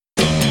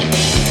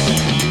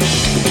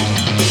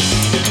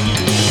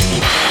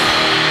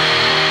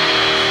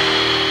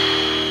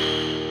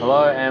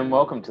and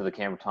welcome to the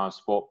Canberra Times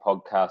Sport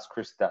Podcast.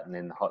 Chris Sutton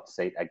in the hot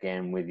seat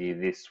again with you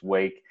this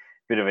week.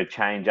 Bit of a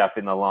change up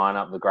in the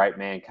lineup. The great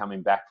man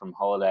coming back from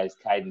holidays,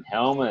 Caden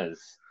Helmers.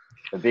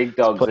 The big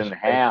dog's in the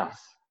house.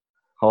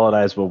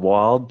 Holidays were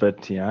wild,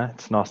 but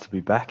it's nice to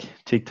be back.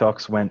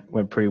 TikToks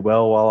went pretty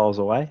well while I was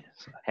away.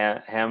 So.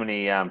 How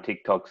many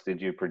TikToks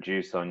did you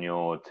produce on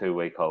your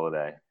 2-week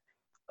holiday?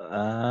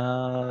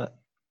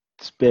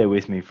 Just bear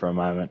with me for a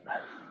moment.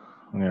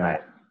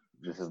 Mate,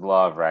 this is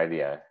live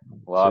radio,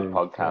 live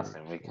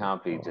podcasting. We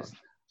can't be just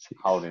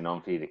holding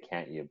on for you to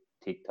count your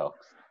TikToks.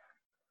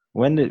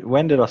 When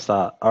did I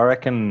start? I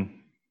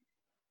reckon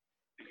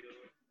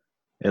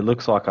it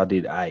looks like I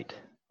did 8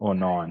 or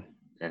 9.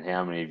 And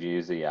how many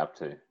views are you up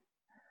to?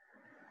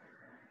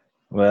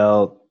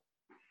 Well,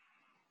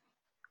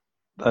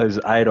 those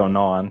 8 or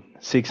 9,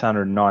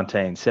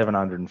 619,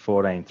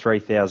 714,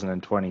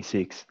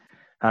 3,026,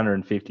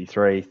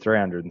 153,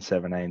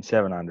 317,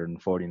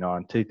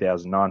 749,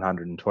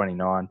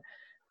 2,929,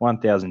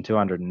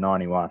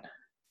 1,291.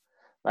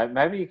 Mate,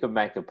 maybe you could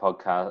make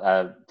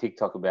a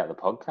TikTok about the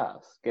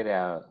podcast. Get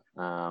our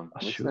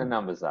listener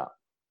numbers up.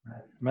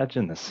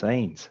 Imagine the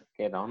scenes.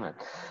 Get on it.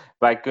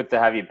 Mate, good to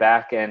have you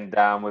back. And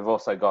we've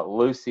also got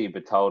Lucy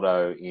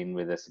Bertoldo in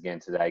with us again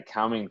today,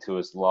 coming to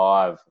us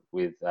live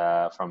with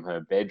from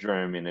her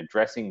bedroom in a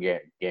dressing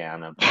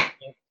gown, a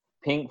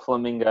pink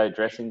flamingo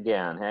dressing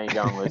gown. How you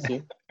going,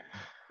 Lucy?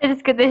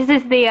 It's good. This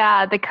is the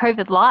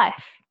COVID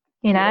life,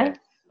 Yeah.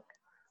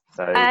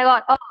 So, and I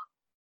got,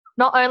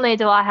 not only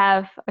do I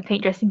have a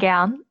pink dressing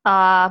gown,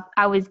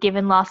 I was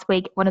given last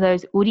week one of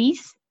those hoodies.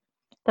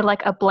 They're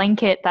like a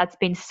blanket that's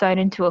been sewn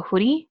into a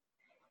hoodie.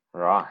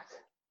 Right.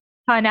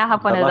 So I now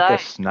have one of like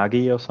those. A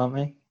Snuggie or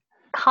something?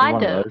 Kind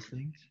one of. Of those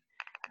things?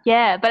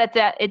 Yeah, but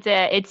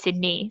it's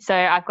Sydney. So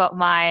I've got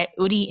my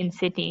hoodie in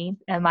Sydney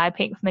and my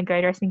pink flamingo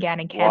dressing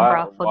gown in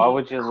Canberra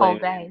for the whole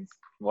days.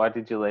 Why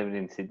did you leave it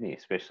in Sydney,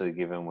 especially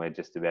given we're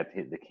just about to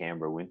hit the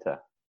Canberra winter?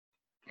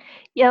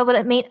 Yeah, but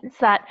it means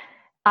that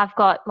I've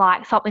got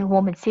like something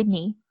warm in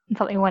Sydney and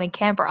something warm in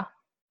Canberra.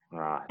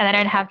 Right. And I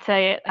don't have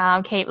to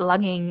keep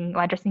lugging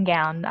my dressing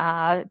gown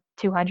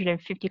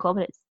 250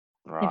 kilometres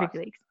every few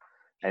weeks.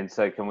 And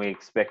so can we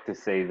expect to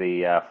see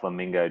the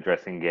flamingo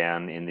dressing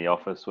gown in the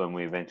office when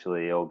we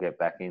eventually all get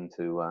back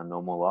into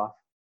normal life?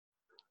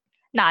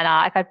 No,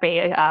 I could be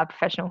a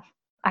professional.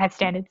 I have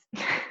standards.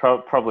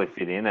 Probably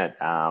fit in at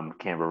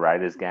Canberra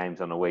Raiders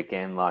games on a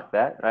weekend like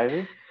that,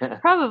 maybe?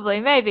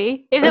 Probably,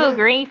 maybe. If they were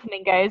green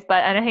flamingos,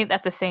 but I don't think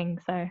that's a thing,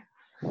 so...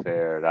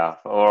 Fair enough.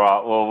 All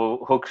right, well,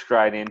 we'll hook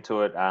straight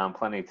into it.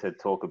 Plenty to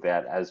talk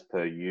about as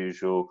per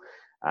usual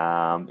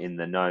in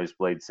the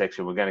nosebleed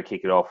section. We're going to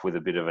kick it off with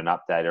a bit of an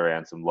update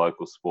around some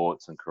local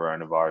sports and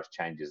coronavirus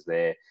changes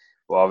there.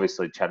 We'll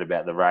obviously chat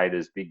about the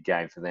Raiders, big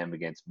game for them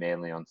against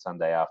Manly on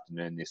Sunday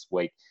afternoon this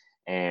week,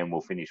 and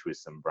we'll finish with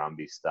some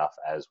Brumbies stuff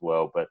as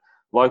well. But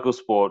local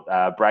sport,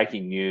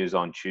 breaking news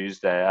on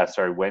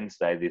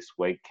Wednesday this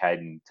week.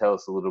 Caden, tell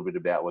us a little bit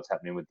about what's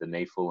happening with the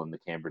NEAFL and the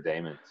Canberra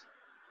Demons.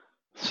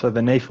 So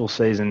the NEAFL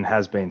season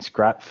has been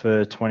scrapped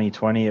for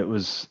 2020. It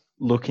was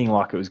looking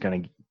like it was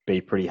going to be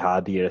pretty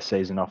hard to get a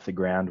season off the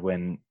ground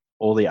when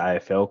all the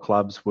AFL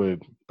clubs were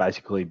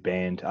basically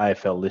banned.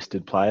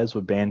 AFL-listed players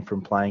were banned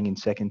from playing in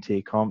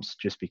second-tier comps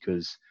just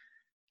because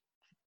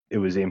it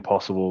was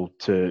impossible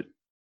to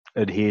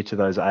adhere to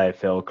those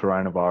AFL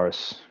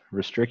coronavirus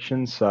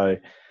restrictions. So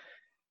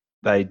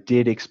they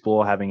did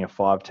explore having a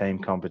 5-team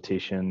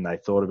competition. They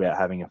thought about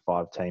having a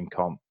 5-team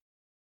comp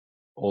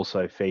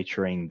also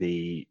featuring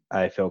the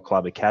AFL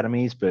club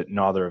academies, but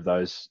neither of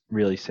those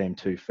really seemed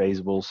too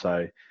feasible.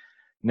 So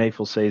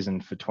NEAFL season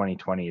for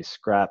 2020 is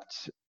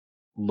scrapped.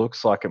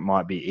 Looks like it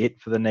might be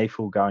it for the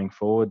NEAFL going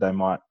forward. They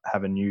might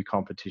have a new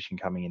competition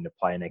coming into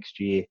play next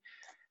year,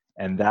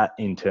 and that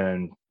in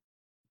turn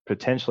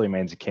potentially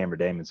means the Canberra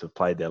Demons have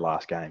played their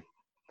last game.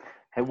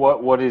 Hey,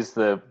 what is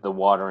the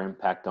wider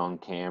impact on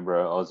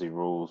Canberra Aussie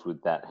rules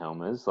with that,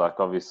 Helmers? Like,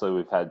 obviously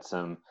we've had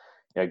some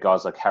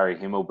guys like Harry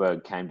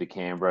Himmelberg came to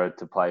Canberra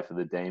to play for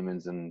the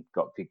Demons and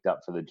got picked up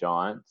for the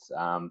Giants.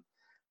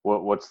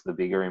 What's the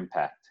bigger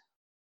impact?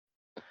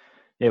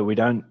 Yeah, we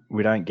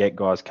don't get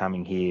guys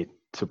coming here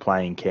to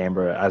play in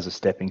Canberra as a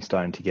stepping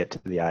stone to get to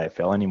the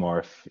AFL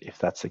anymore. If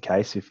that's the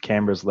case, if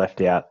Canberra's left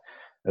out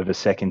of a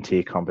second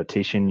tier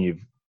competition,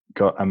 you've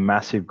got a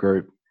massive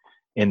group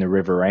in the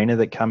Riverina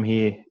that come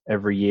here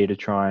every year to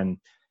try and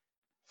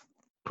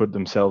put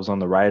themselves on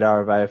the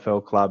radar of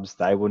AFL clubs.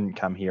 They wouldn't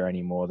come here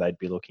anymore. They'd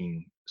be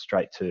looking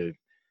straight to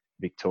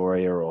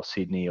Victoria or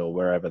Sydney or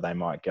wherever they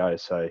might go.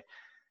 So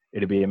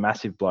it'd be a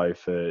massive blow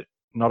for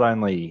not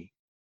only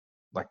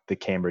like the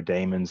Canberra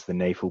Demons, the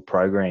NEAFL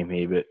program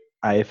here, but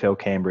AFL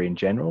Canberra in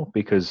general,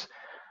 because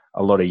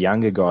a lot of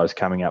younger guys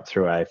coming up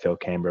through AFL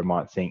Canberra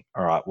might think,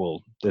 all right,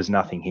 well, there's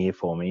nothing here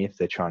for me if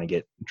they're trying to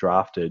get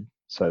drafted.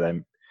 So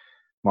they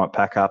might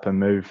pack up and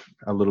move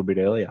a little bit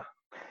earlier.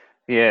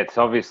 Yeah, it's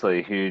obviously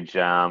a huge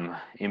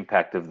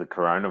impact of the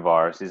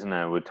coronavirus, isn't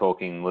it? We're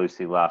talking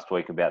loosely last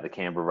week about the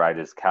Canberra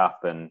Raiders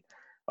Cup, and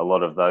a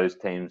lot of those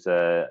teams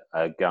are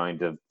going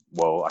to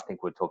well, I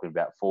think we're talking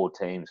about 4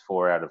 teams,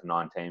 4 out of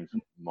 9 teams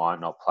might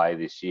not play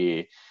this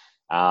year.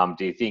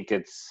 Do you think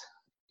it's,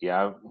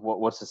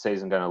 what's the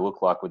season going to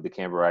look like with the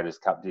Canberra Raiders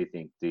Cup, do you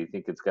think? Do you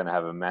think it's going to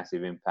have a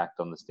massive impact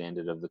on the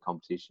standard of the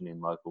competition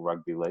in local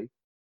rugby league?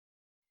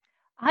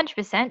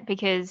 100%,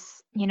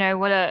 because,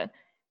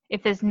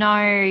 if there's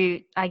no,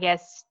 I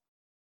guess,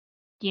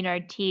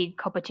 tiered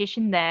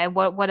competition there,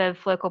 what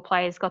have local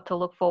players got to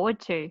look forward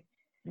to?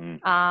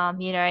 And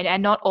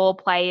not all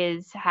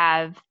players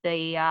have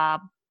the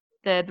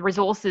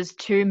resources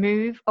to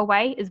move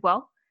away as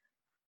well.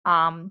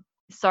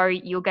 So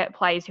you'll get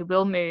players who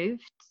will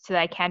move so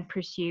they can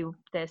pursue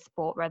their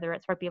sport, whether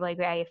it's rugby league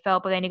or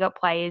AFL, but then you've got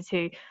players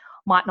who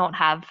might not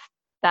have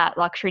that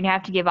luxury and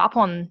have to give up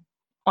on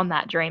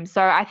that dream.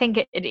 So I think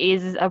it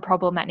is a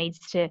problem that needs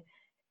to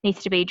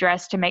be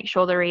addressed to make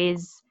sure there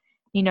is,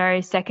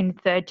 second,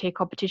 third tier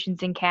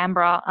competitions in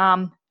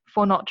Canberra,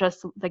 for not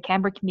just the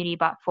Canberra community,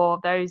 but for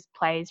those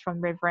players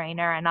from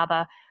Riverina and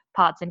other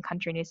parts in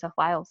country New South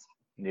Wales.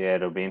 Yeah,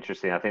 it'll be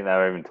interesting. I think they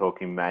were even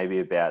talking maybe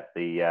about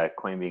the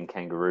Queanbeyan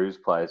Kangaroos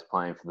players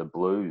playing for the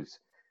Blues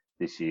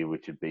this year,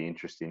 which would be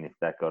interesting if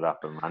that got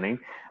up and running.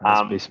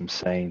 Must be some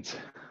scenes.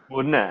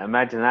 Wouldn't it?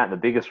 Imagine that, the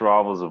biggest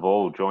rivals of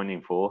all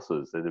joining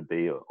forces. It'd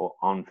be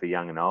on for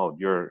young and old.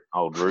 You're an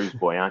old Roos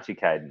boy, aren't you,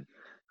 Caden?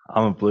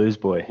 I'm a Blues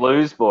boy.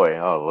 Blues boy.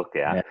 Oh, look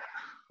out. Yeah.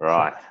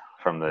 Right.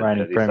 From the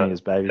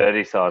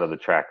dirty side of the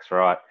tracks,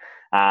 right.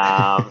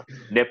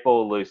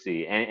 Netball,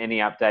 Lucy. Any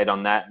update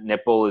on that?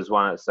 Netball is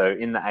one. So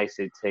in the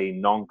ACT,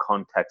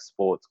 non-contact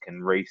sports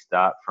can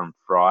restart from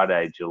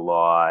Friday,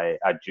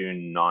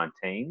 June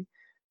 19.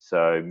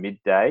 So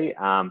midday.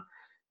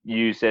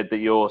 You said that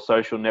your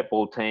social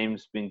netball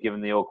team's been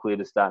given the all clear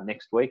to start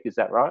next week. Is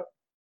that right?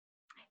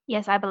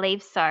 Yes, I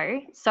believe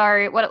so.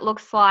 So what it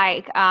looks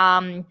like,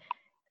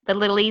 the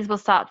Littlies will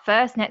start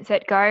first. Net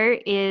Set Go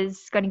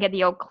is going to get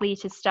the all clear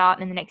to start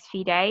in the next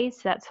few days.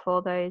 So that's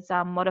for those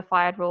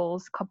modified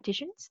rules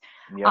competitions.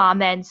 Yep.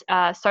 Then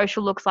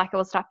social looks like it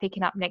will start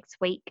picking up next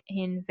week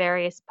in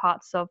various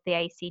parts of the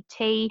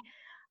ACT.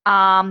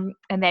 And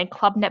then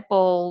club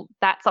netball,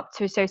 that's up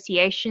to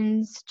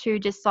associations to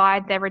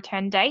decide their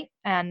return date.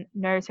 And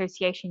no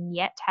association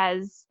yet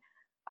has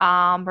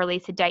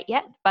released a date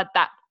yet. But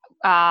that,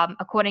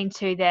 according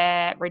to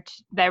their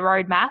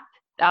roadmap,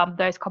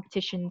 those club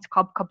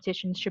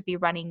competitions should be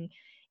running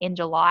in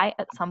July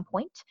at some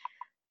point.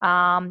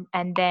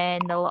 And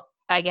then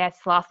I guess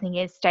last thing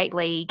is State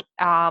League.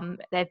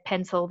 They've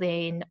penciled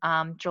in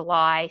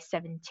July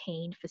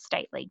 17 for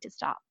State League to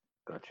start.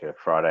 Gotcha.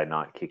 Friday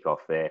night kickoff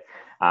there.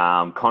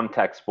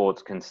 Contact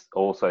sports can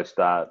also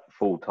start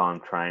full-time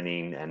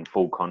training and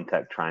full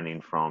contact training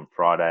from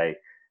Friday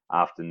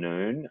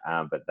afternoon,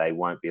 but they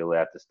won't be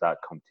allowed to start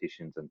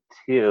competitions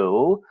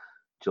until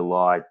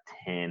July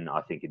 10, I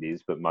think it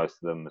is, but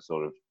most of them are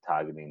sort of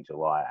targeting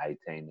July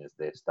 18 as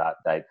their start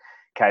date.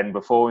 Caden,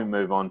 before we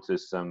move on to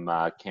some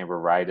Canberra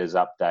Raiders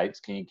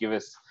updates, can you give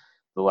us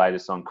the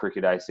latest on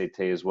Cricket ACT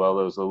as well?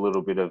 There was a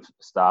little bit of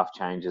staff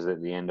changes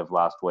at the end of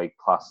last week,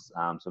 plus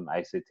some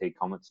ACT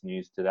Comets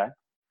news today.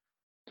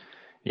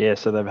 Yeah,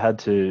 so they've had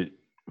to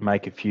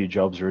make a few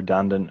jobs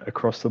redundant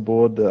across the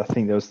board. I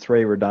think there was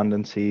 3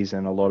 redundancies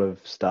and a lot of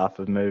staff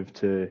have moved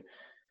to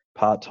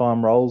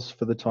part-time roles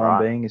for the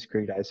time being as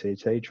Cricket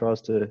ACT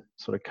tries to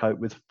sort of cope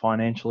with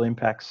financial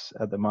impacts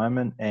at the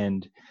moment.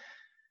 And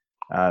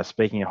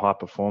speaking of high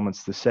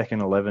performance, the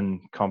second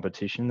 11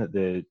 competition that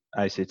the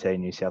ACT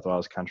New South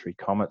Wales Country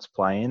Comets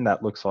play in,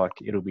 that looks like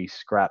it'll be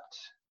scrapped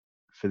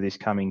for this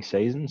coming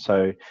season.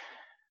 So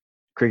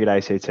Cricket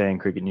ACT and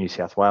Cricket New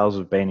South Wales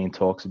have been in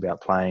talks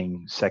about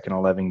playing second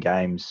 11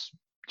 games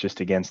just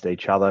against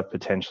each other,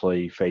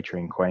 potentially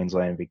featuring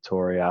Queensland,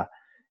 Victoria.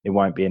 It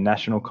won't be a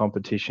national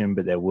competition,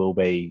 but there will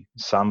be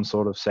some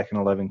sort of second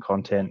 11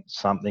 content,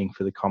 something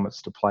for the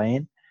Comets to play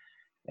in.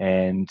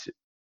 And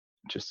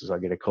just as I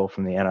get a call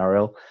from the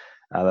NRL,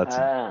 that's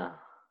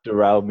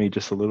derailed me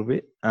just a little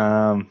bit.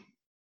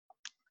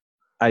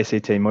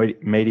 ACT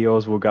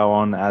Meteors will go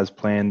on as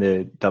planned.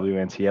 The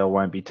WNCL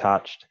won't be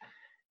touched.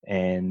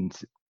 And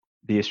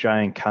the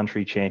Australian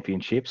Country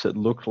Championships, it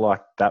looked like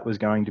that was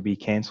going to be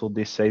cancelled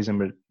this season,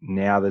 but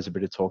now there's a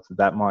bit of talk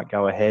that might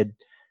go ahead.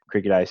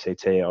 Cricket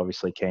ACT are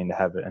obviously keen to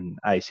have an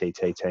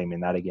ACT team in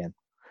that again.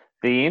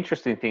 The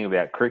interesting thing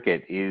about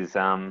cricket is,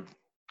 and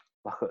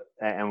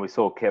we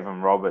saw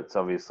Kevin Roberts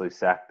obviously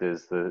sacked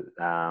as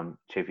the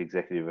chief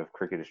executive of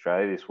Cricket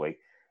Australia this week.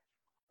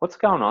 What's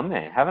going on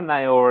there? Haven't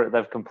they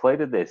they've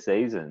completed their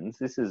seasons?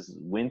 This is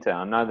winter.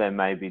 I know they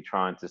may be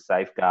trying to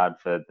safeguard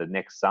for the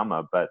next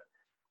summer, but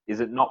is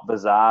it not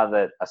bizarre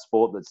that a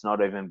sport that's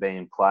not even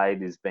being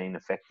played is being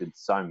affected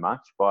so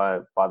much by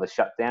the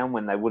shutdown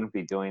when they wouldn't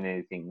be doing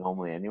anything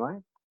normally anyway?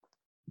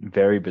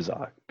 Very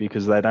bizarre,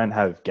 because they don't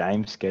have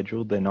games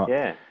scheduled. They're not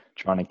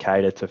trying to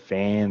cater to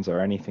fans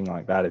or anything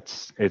like that.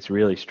 It's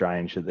really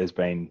strange that there's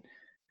been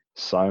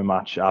so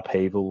much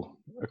upheaval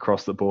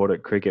across the board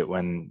at cricket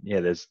when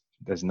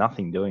there's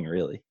nothing doing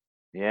really.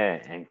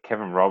 Yeah, and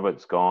Kevin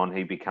Roberts gone.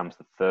 He becomes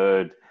the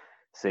third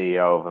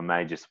CEO of a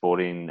major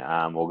sporting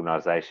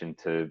organisation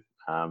to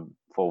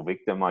fall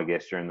victim, I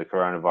guess, during the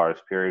coronavirus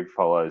period.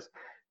 Follows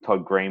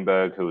Todd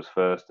Greenberg, who was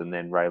first, and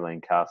then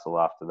Raylene Castle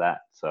after that.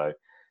 So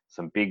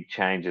some big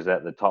changes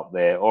at the top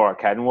there. All right,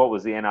 Caden, what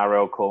was the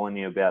NRL calling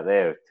you about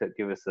there?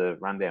 Give us a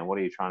rundown. What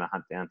are you trying to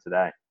hunt down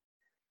today?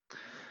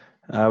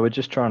 We're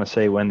just trying to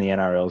see when the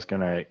NRL is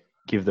going to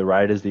give the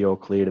Raiders the all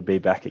clear to be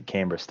back at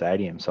Canberra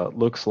Stadium. So it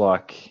looks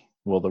like,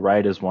 well, the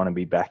Raiders want to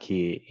be back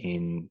here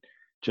in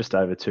just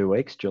over 2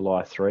 weeks,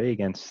 July 3,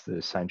 against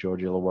the St.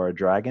 George Illawarra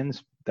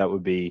Dragons. That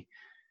would be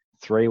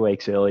 3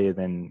 weeks earlier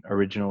than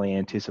originally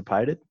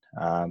anticipated.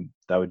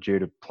 They were due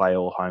to play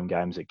all home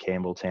games at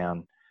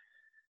Campbelltown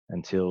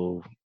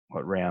until,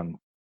 round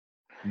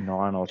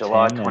 9 or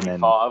July 10? July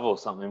 25 or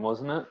something,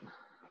 wasn't it?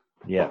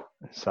 Yeah.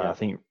 So I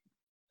think,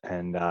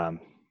 and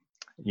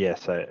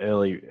so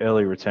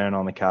early return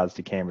on the cards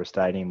to Canberra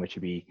Stadium, which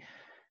would be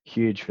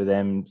huge for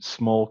them.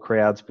 Small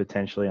crowds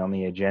potentially on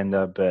the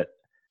agenda, but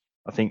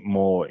I think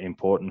more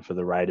important for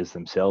the Raiders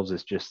themselves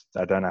is just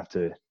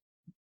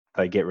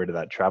they get rid of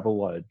that travel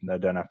load. They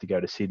don't have to go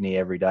to Sydney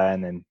every day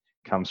and then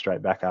come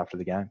straight back after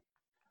the game.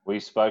 We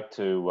spoke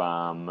to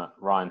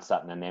Ryan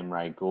Sutton and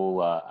Emre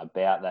Guler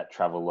about that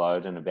travel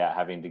load and about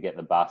having to get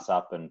the bus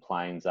up and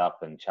planes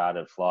up and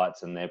chartered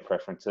flights and their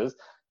preferences.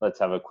 Let's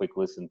have a quick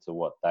listen to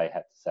what they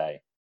had to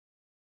say.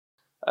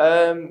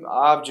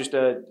 I've just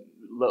heard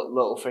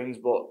little things,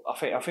 but I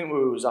think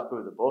we was happy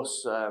with the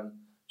bus.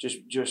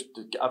 Just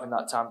having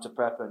that time to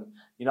prep, and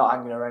you're not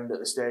hanging around at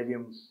the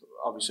stadium.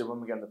 Obviously,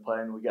 when we get on the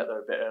plane, we get there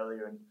a bit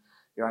earlier, and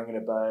you're hanging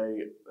about,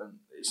 and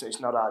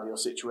it's not an ideal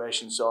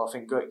situation. So I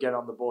think getting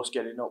on the bus,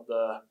 getting up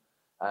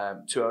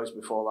there 2 hours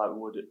before that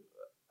would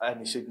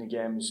any Sydney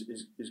game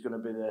is going to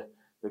be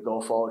the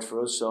go forward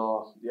for us.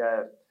 So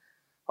yeah,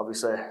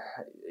 obviously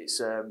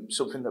it's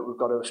something that we've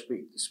got to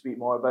speak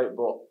more about,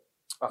 but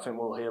I think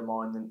we'll hear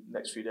more in the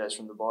next few days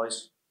from the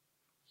boys.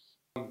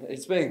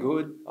 It's been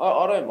good.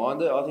 I don't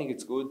mind it. I think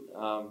it's good.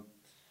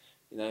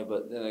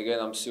 But then again,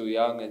 I'm still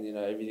young, and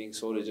everything's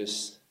sort of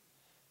just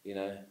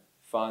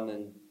fun,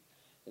 and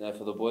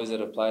for the boys that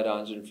have played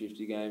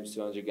 150 games,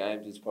 200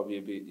 games, it's probably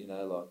a bit we've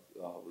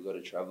got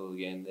to travel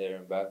again there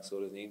and back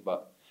sort of thing.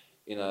 But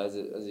as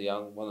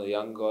a one of the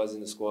young guys in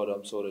the squad,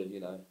 I'm sort of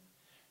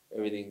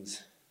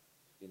everything's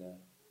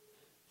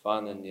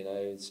fun, and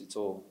it's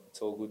all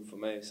good for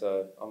me.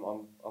 So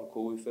I'm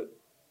cool with it.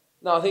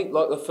 No, I think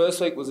the first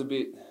week was a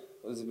bit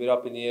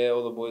up in the air.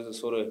 All the boys are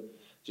sort of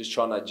just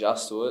trying to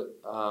adjust to it.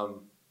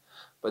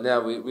 But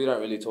now we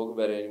don't really talk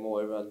about it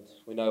anymore.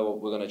 We know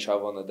what we're going to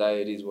travel on the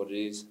day. It is what it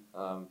is.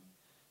 No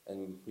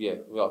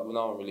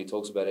one really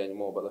talks about it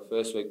anymore. But the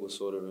first week was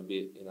sort of a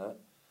bit,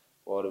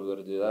 why do we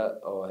got to do that?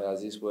 Or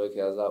how's this work?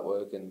 How's that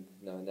work? And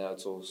now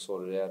it's all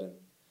sorted out,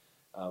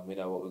 and we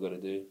know what we've got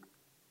to do.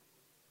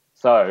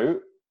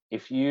 So,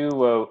 if you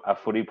were a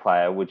footy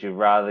player, would you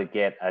rather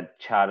get a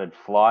chartered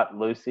flight,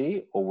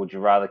 Lucy, or would you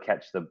rather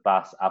catch the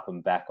bus up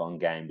and back on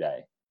game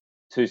day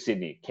to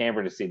Sydney?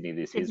 Canberra to Sydney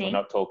is. We're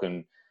not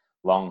talking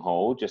long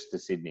haul, just to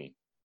Sydney.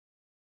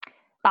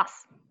 Bus.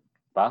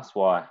 Bus?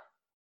 Why?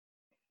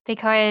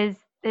 Because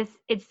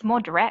it's more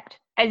direct.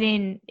 As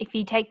in, if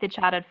you take the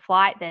chartered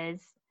flight,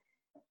 there's,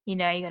 you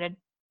got to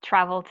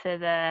travel to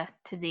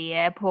the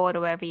airport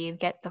or wherever you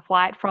get the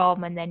flight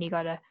from, and then you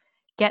got to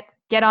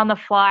get on the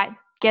flight,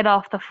 get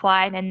off the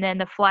flight, and then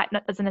the flight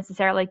doesn't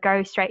necessarily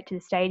go straight to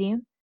the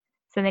stadium.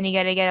 So then you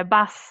got to get a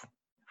bus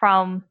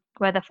from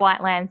where the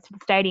flight lands to the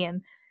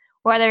stadium.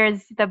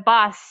 Whereas the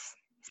bus,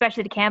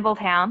 especially to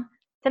Campbelltown,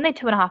 it's only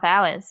 2.5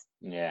 hours.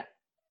 Yeah.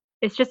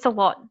 It's just a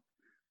lot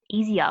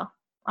easier,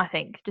 I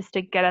think, just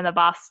to get on the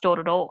bus door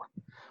to door.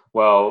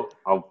 Well,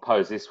 I'll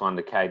pose this one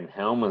to Caden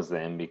Helmers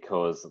then,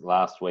 because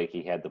last week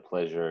he had the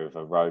pleasure of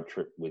a road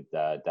trip with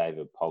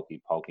David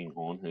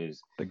Polkinghorn,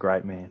 who's the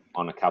great man,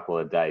 on a couple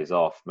of days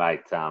off,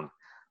 mate.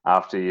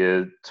 After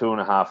your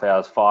 2.5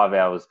 hours, 5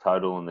 hours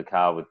total in the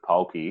car with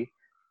Polky,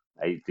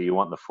 do you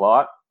want the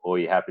flight, or are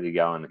you happy to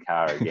go in the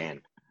car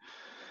again?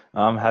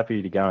 I'm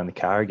happy to go in the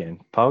car again.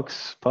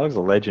 Polk's a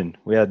legend.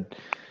 We had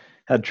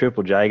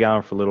Triple J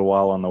going for a little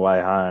while on the way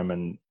home,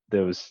 and it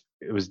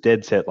was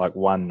dead set like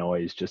one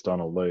noise just on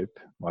a loop.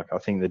 I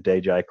think the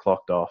DJ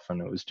clocked off, and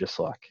it was just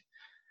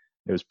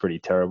it was pretty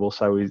terrible.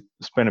 So we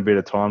spent a bit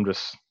of time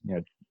just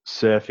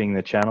surfing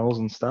the channels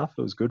and stuff.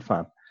 It was good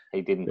fun.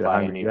 He didn't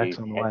play any of his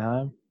on the way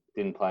home.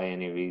 Didn't play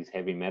any of his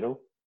heavy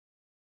metal.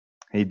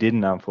 He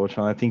didn't,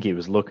 unfortunately. I think he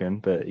was looking,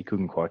 but he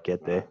couldn't quite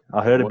get there.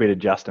 I heard a bit of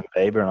Justin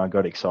Bieber, and I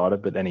got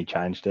excited, but then he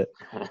changed it.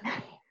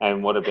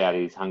 And what about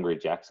his Hungry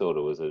Jack's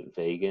order? Was it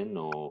vegan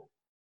or?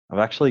 I've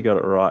actually got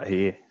it right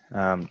here.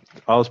 I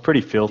was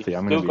pretty filthy.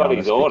 I'm going to be honest,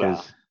 his order.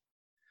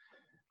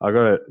 I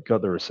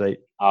got the receipt.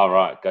 Oh,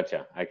 right.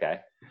 Gotcha. Okay.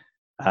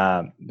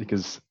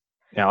 Because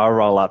I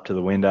roll up to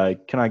the window.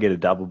 Can I get a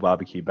double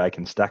barbecue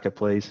bacon stacker,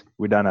 please?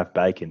 We don't have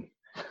bacon.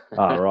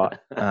 Oh, right.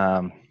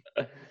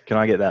 Can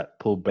I get that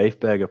pulled beef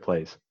burger,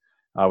 please?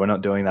 Oh, we're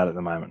not doing that at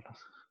the moment.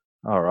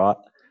 All right.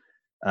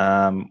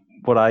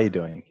 What are you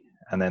doing?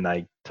 And then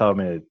they told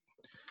me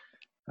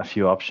a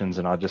few options,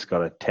 and I just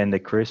got a tender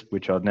crisp,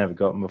 which I'd never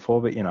gotten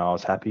before, but I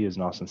was happy. It was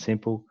nice and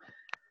simple.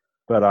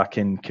 but I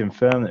can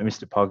confirm that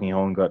Mr.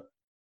 Poginghorn got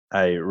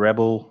a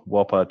Rebel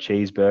Whopper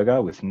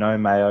cheeseburger with no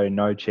mayo,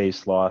 no cheese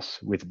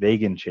slice, with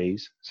vegan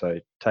cheese. So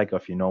take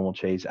off your normal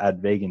cheese,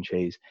 add vegan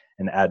cheese,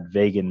 and add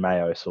vegan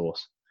mayo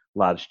sauce,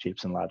 large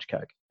chips and large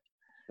Coke.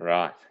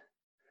 Right.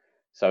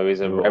 So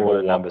is a We were Rebel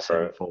order number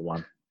Whopper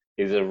 741.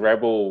 is a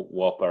Rebel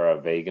Whopper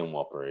a vegan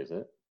Whopper? Is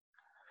it?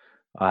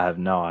 I have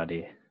no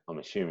idea. I'm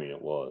assuming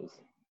it was,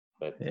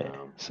 but Yeah,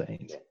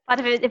 scenes. yeah. But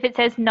if it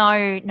says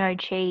no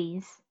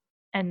cheese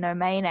and no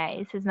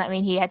mayonnaise, doesn't that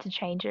mean he had to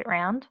change it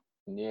around?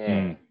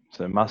 Yeah.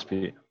 So it must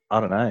be,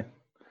 I don't know,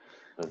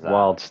 Bizarre.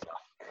 wild stuff.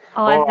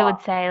 Otherwise, All it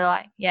would say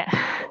like, yeah.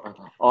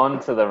 On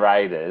to the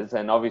Raiders,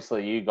 and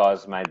obviously you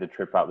guys made the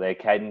trip up there.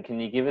 Caden, can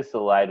you give us the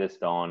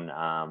latest on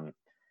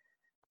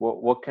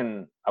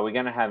are we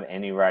going to have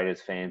any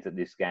Raiders fans at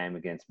this game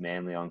against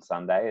Manly on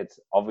Sunday? It's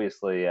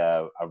obviously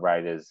a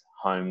Raiders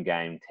home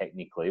game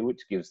technically,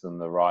 which gives them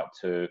the right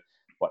to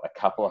a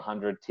couple of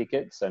hundred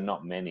tickets, so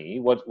not many.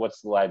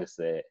 What's the latest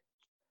there?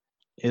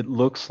 It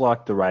looks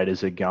like the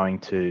Raiders are going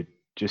to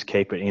just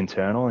keep it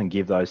internal and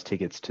give those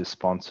tickets to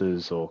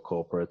sponsors or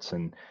corporates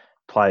and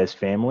players'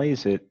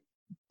 families. It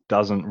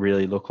doesn't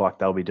really look like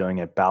they'll be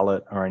doing a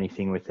ballot or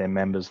anything with their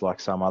members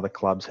like some other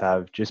clubs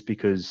have, just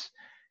because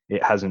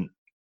it hasn't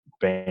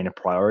been a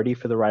priority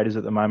for the Raiders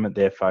at the moment.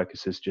 Their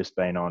focus has just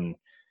been on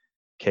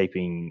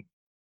trying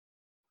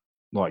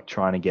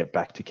to get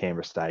back to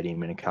Canberra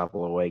Stadium in a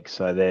couple of weeks.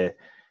 So they're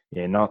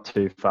not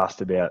too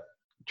fussed about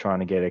trying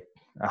to get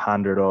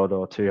 100 odd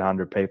or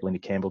 200 people into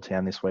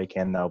Campbelltown this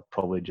weekend. They'll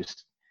probably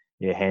just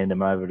hand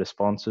them over to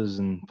sponsors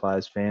and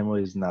players'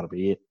 families, and that'll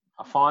be it.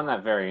 I find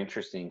that very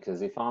interesting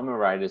because if I'm a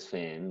Raiders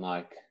fan,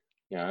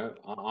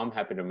 I'm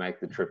happy to make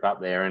the trip up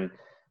there. And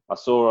I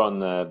saw on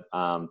the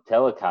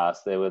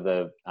telecast there were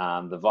the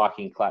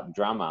Viking Clap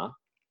drummer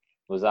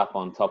was up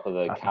on top of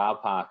the car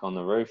park on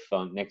the roof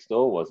next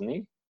door, wasn't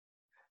he?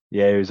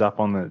 Yeah, he was up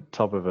on the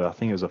top of I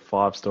think it was a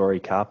 5-story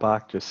car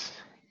park, just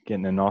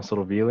getting a nice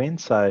little view in.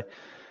 So,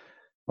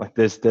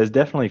 there's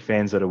definitely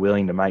fans that are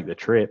willing to make the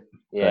trip.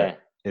 Yeah.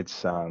 But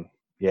it's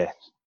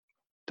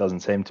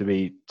doesn't seem to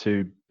be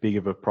too big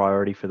of a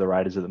priority for the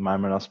Raiders at the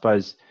moment. I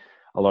suppose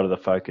a lot of the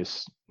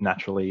focus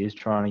naturally is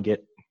trying to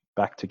get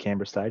back to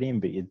Canberra Stadium,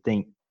 but you'd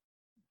think,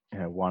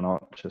 why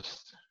not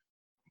just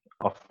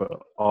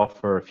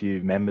offer a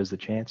few members a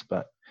chance?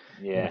 But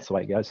that's the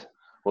way it goes.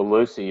 Well,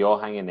 Lucy, you're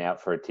hanging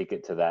out for a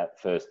ticket to that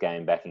first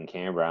game back in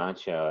Canberra,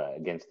 aren't you,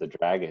 against the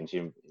Dragons?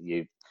 You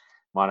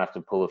might have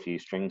to pull a few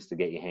strings to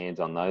get your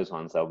hands on those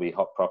ones. They'll be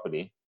hot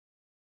property.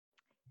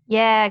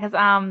 Yeah,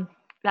 because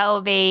that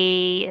will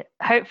be,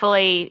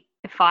 hopefully,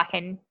 if I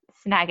can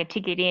snag a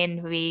ticket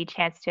in, will be a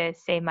chance to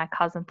see my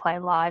cousin play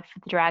live for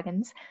the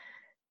Dragons.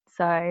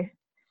 So,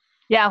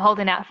 yeah, I'm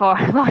holding out for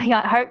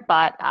hope,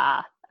 but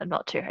I'm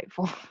not too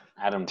hopeful.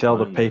 Adam, tell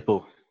the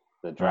people,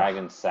 the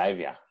Dragons'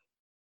 saviour.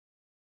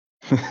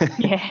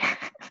 Yeah.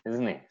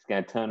 Isn't he? He's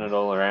going to turn it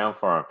all around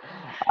for him.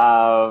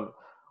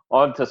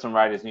 On to some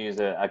Raiders news,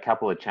 a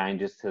couple of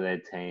changes to their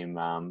team.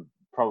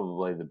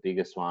 Probably the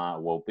biggest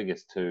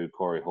two,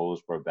 Corey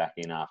Horsburgh back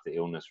in after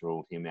illness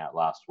ruled him out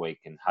last week,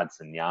 and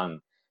Hudson Young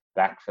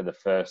back for the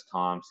first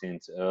time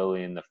since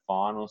early in the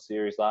final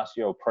series last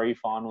year, or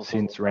pre-finals?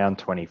 Since round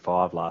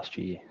 25 last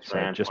year,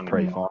 so just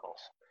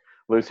pre-finals.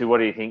 Lucy, what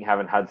do you think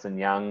having Hudson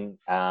Young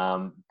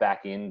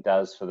back in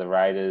does for the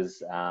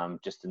Raiders?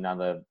 Just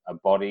another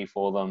body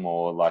for them,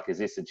 or is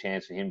this a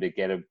chance for him to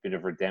get a bit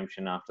of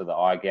redemption after the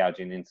eye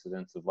gouging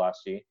incidents of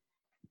last year?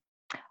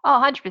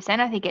 Oh, 100%.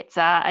 I think it's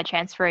a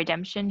chance for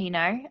redemption,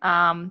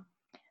 after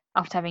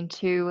having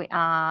two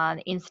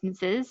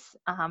instances.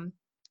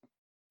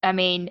 I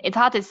mean, it's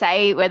hard to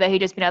say whether he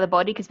just been out of the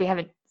body because we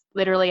haven't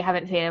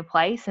seen him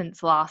play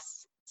since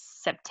last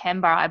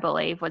September, I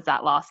believe, was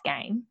that last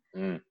game.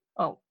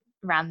 Oh,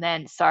 around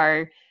then.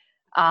 So,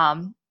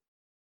 yeah,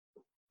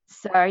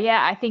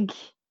 I think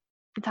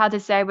it's hard to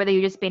say whether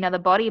he's just been out of the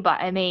body,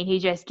 but I mean, he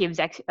just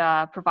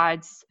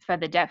provides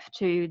further depth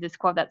to the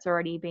squad that's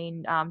already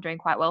been doing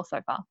quite well so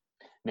far.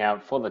 Now,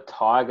 for the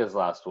Tigers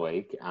last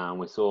week,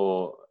 we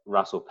saw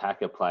Russell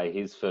Packer play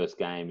his first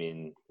game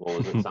in,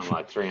 something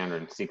like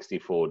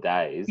 364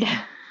 days.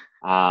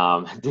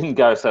 Didn't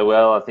go so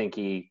well. I think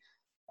he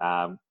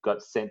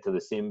got sent to the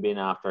sin bin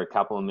after a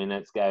couple of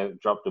minutes,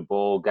 dropped a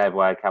ball, gave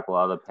away a couple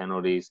of other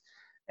penalties.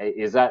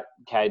 Is that,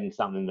 Caden,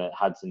 something that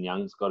Hudson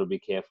Young's got to be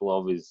careful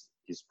of, is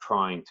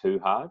trying too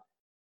hard?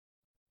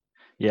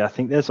 Yeah, I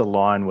think there's a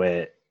line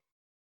where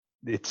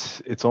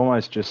it's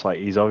almost just like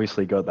he's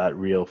obviously got that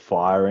real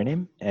fire in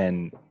him,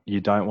 and you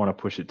don't want to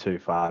push it too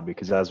far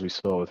because, as we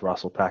saw with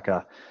Russell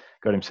Packer,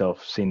 got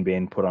himself sin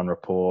bin, put on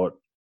report.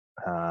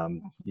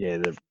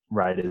 The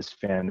Raiders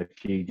found a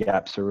few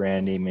gaps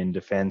around him in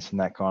defence and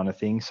that kind of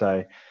thing.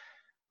 So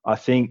I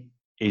think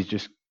he's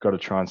just got to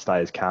try and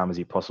stay as calm as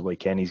he possibly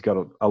can. He's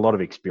got a lot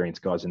of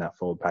experienced guys in that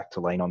forward pack to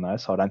lean on, though,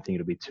 so I don't think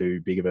it'll be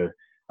too big of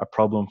a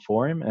problem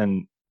for him.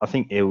 And I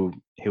think he'll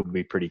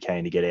be pretty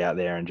keen to get out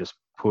there and just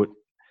put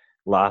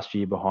last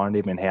year behind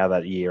him and how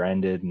that year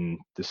ended and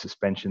the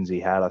suspensions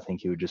he had. I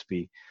think he would just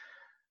be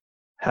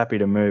happy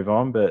to move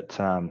on. But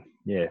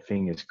yeah,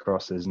 fingers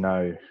crossed there's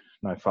no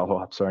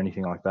follow-ups or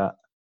anything like that.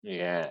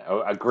 Yeah,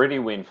 a gritty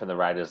win for the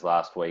Raiders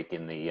last week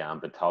in the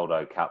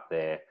Bertoldo Cup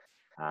there,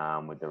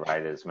 with the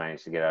Raiders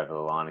managed to get over the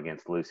line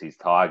against Lucy's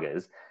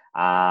Tigers.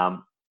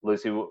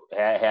 Lucy,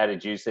 how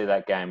did you see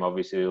that game?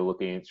 Obviously, you're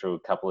looking through a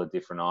couple of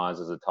different eyes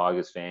as a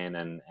Tigers fan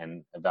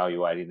and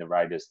evaluating the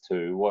Raiders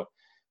too.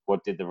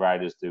 What did the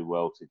Raiders do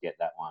well to get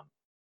that one?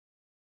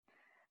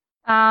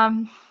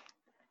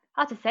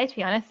 Hard to say, to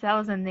be honest. I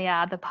was in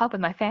the pub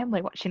with my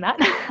family watching that.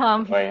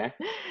 Oh yeah,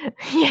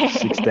 yeah,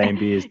 16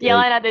 beers deep.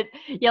 yelling at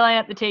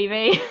the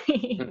TV.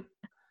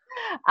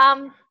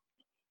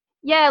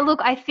 Yeah, look,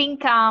 I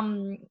think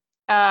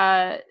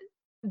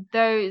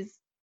those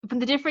from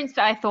the difference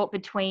that I thought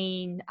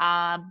between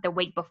the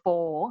week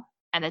before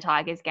and the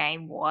Tigers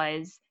game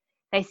was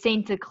they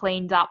seemed to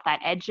cleaned up that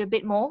edge a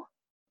bit more.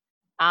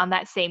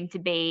 That seemed to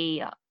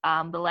be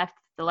the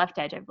left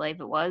edge, I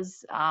believe it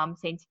was,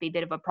 seemed to be a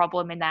bit of a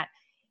problem in that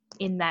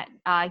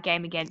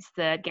game against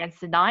the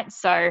Knights.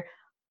 So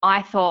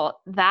I thought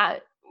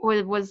that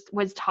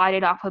was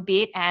tidied up a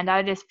bit, and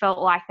I just felt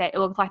like that it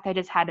looked like they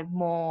just had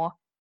more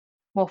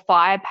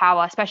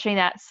firepower, especially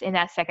in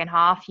that second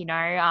half. You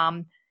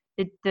know,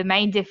 the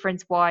main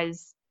difference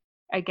was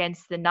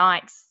against the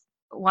Knights.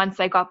 Once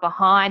they got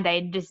behind,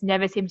 they just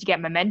never seemed to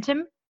get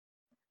momentum.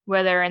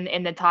 Whether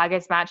in the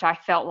Tigers match, I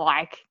felt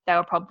like they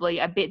were probably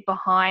a bit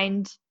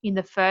behind in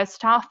the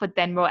first half, but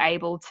then were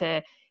able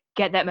to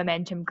get that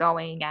momentum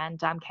going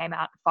and came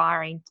out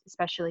firing,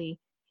 especially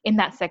in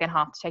that second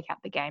half to take out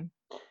the game.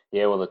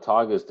 Yeah, well, the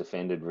Tigers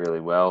defended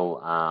really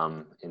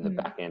well in the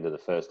back end of the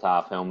first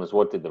half. Helmers,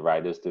 what did the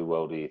Raiders do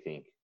well, do you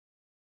think?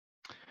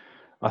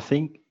 I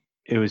think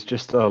it was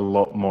just a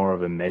lot more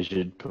of a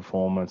measured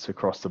performance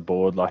across the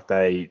board. Like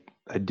they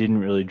didn't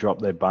really drop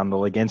their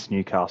bundle against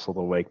Newcastle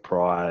the week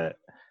prior.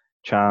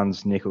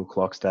 Chance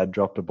Nickel-Clockstad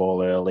dropped a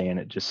ball early and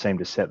it just seemed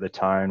to set the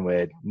tone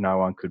where no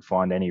one could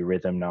find any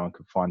rhythm, no one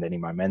could find any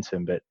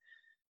momentum. But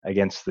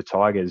against the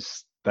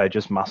Tigers, they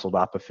just muscled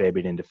up a fair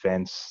bit in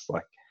defence.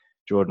 Like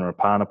Jordan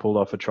Rapana pulled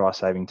off a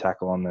try-saving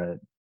tackle on the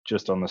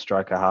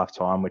stroke of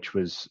half-time, which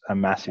was a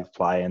massive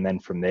play. And then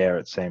from there,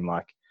 it seemed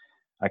like,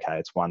 okay,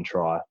 it's one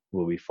try,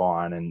 we'll be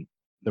fine. And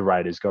the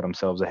Raiders got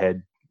themselves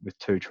ahead with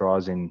 2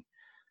 tries in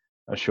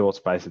a short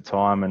space of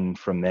time. And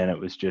from then, it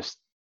was just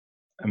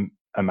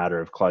a matter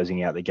of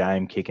closing out the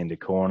game, kicking to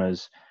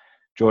corners.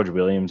 George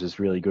Williams is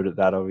really good at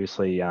that,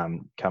 obviously.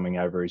 Coming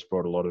over, he's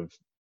brought a lot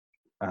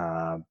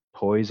of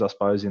poise, I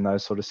suppose, in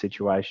those sort of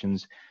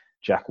situations.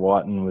 Jack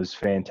Whiten was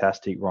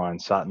fantastic. Ryan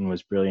Sutton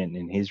was brilliant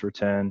in his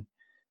return.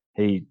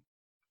 He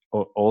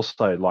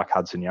also, like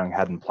Hudson Young,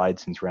 hadn't played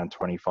since round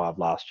 25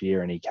 last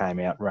year, and he came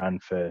out, ran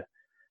for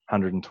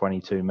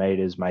 122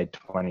 metres, made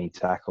 20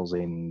 tackles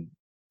in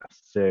a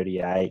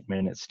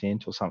 38-minute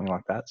stint or something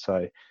like that.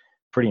 So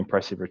pretty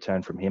impressive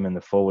return from him. And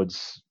the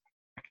forwards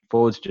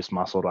just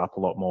muscled up a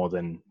lot more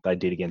than they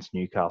did against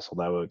Newcastle.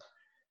 They were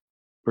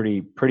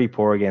pretty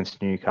poor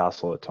against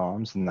Newcastle at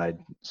times, and they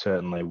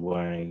certainly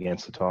weren't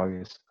against the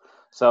Tigers.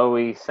 So are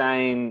we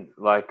saying,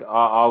 like,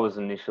 I was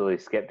initially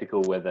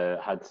sceptical whether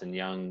Hudson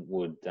Young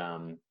would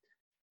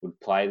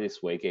play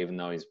this week, even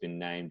though he's been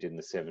named in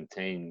the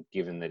 17,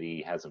 given that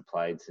he hasn't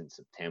played since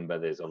September.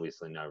 There's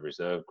obviously no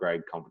reserve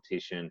grade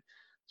competition.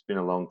 It's been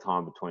a long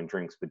time between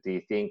drinks, but do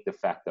you think the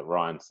fact that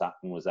Ryan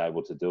Sutton was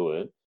able to do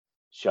it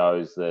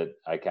shows that,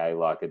 okay,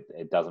 like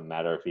it doesn't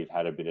matter if you've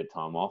had a bit of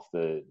time off,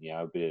 a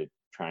bit of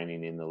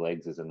training in the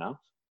legs is enough?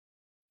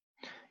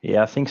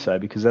 Yeah, I think so,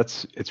 because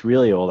it's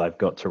really all they've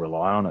got to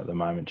rely on at the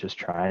moment, just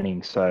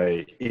training.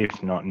 So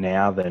if not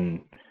now,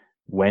 then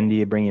when do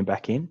you bring him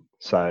back in?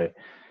 So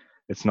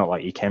it's not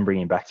like you can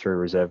bring him back through a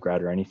reserve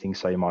grade or anything,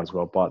 so you might as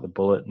well bite the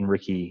bullet. And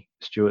Ricky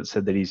Stewart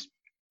said that he's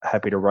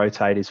happy to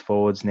rotate his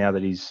forwards now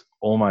that he's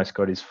almost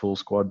got his full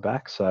squad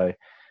back. So,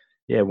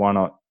 yeah, why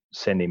not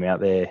send him out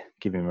there,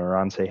 give him a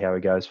run, see how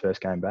he goes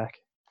first game back.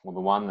 Well,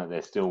 the one that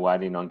they're still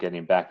waiting on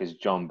getting back is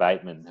John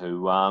Bateman,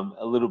 who a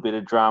little bit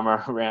of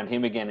drama around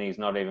him again. He's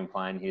not even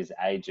playing. His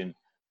agent,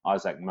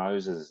 Isaac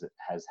Moses,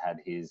 has had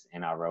his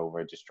NRL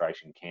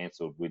registration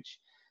cancelled, which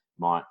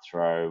might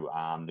throw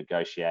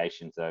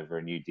negotiations over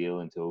a new deal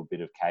into a bit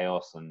of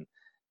chaos and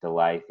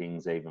delay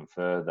things even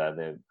further.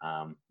 There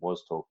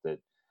was talk that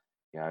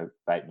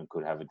Bateman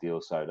could have a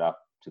deal sewed up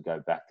to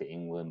go back to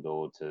England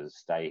or to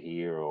stay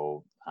here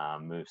or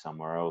move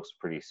somewhere else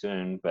pretty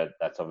soon, but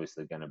that's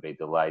obviously going to be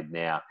delayed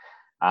now.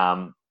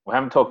 We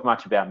haven't talked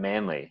much about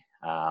Manly.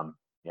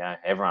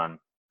 Everyone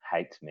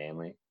hates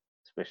Manly,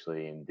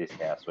 especially in this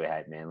house. We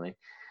hate Manly.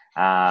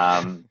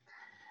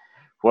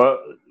 Well,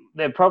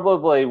 they're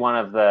probably one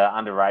of the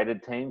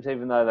underrated teams,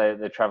 even though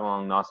they're travelling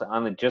along nicely.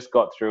 Only just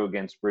got through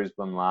against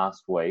Brisbane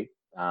last week.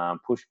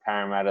 Pushed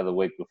Parramatta the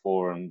week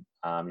before, and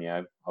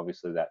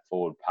obviously that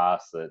forward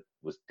pass that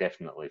was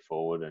definitely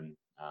forward and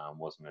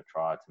wasn't a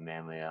try to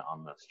Manly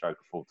on the stroke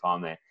of full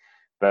time there.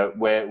 But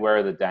where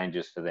are the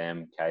dangers for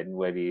them, Caden?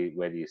 Where do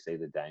you see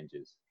the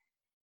dangers?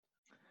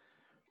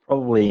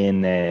 Probably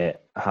in their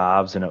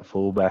halves and at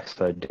fullback.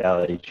 So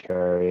Daly,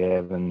 Cherry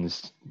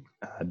Evans,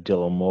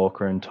 Dylan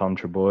Walker, and Tom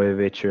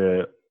Trebojevic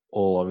are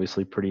all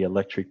obviously pretty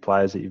electric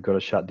players that you've got to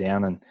shut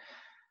down. And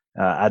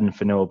Aden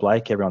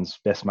Fanua-Blake, everyone's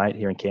best mate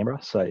here in Canberra.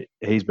 So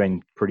he's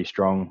been pretty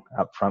strong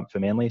up front for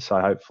Manly. So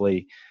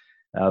hopefully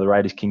the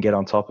Raiders can get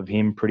on top of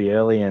him pretty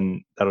early,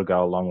 and that'll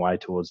go a long way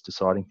towards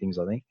deciding things,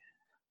 I think.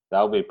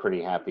 They'll be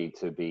pretty happy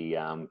to be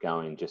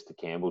going just to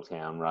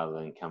Campbelltown rather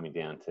than coming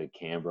down to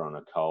Canberra on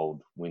a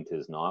cold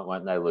winter's night,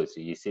 won't they,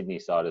 Lucy? You Sydney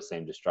siders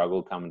seem to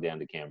struggle coming down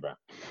to Canberra.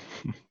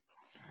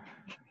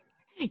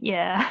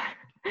 Yeah,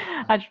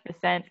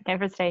 100%.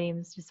 Canberra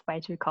Stadium's just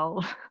way too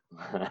cold.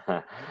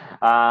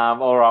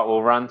 All right,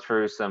 we'll run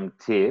through some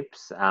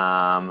tips.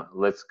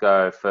 Let's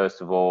go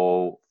first of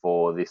all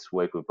for this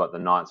week. We've got the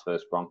Knights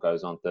versus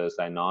Broncos on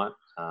Thursday night.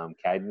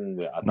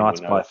 Caden,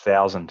 Knights by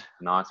 1,000.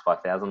 Knights by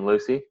 1,000.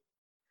 Lucy?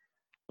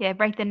 Yeah,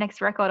 break the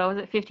next record. Or was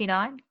it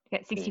 59?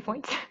 Get 60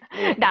 points.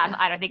 Yeah. No,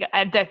 I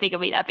don't think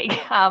it'll be that big.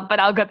 But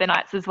I'll go the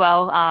Knights as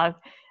well.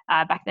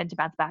 Back then to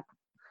bounce back.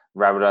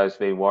 Rabbitohs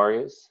v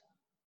Warriors.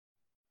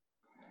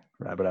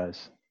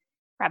 Rabbitohs.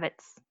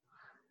 Rabbits.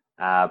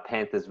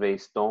 Panthers v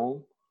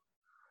Storm.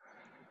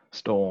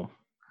 Storm.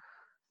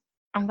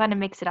 I'm going to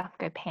mix it up.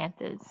 Go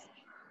Panthers.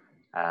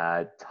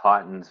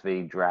 Titans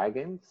v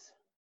Dragons.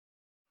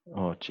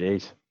 Oh,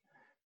 jeez.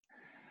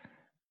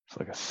 It's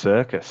like a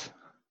circus.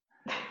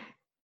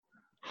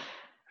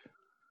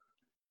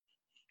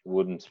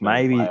 Wouldn't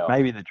maybe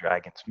the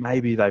Dragons.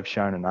 Maybe they've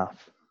shown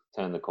enough.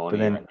 Turn the corner.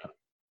 But then,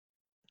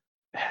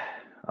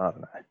 I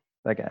don't know.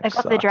 They've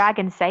got the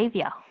Dragon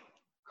Saviour.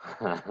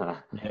 Yeah,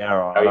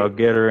 all right. I'll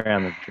get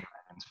around the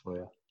Dragons for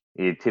you.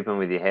 You tipping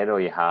with your head or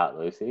your heart,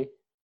 Lucy?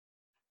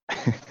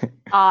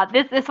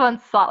 This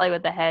one's slightly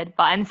with the head,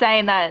 but I'm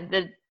saying that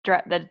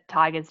the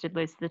Tigers did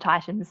lose to the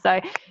Titans, so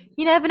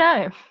you never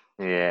know.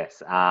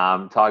 Yes.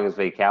 Tigers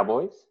v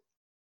Cowboys.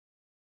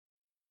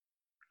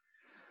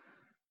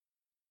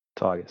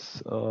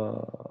 Tigers.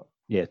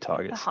 Yeah,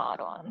 Tigers. It's a hard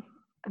one.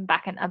 I'm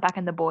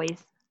backing the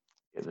boys.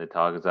 Get the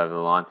Tigers over the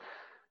line.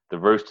 The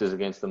Roosters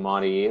against the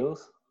Mighty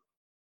Eels.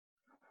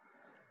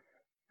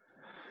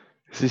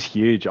 This is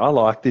huge. I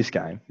like this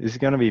game. This is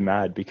going to be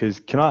mad because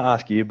can I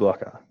ask you,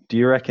 Blocker, do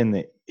you reckon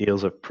the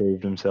Eels have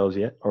proved themselves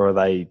yet, or are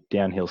they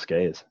downhill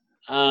skiers?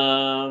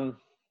 I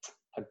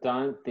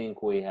don't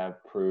think we have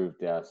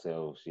proved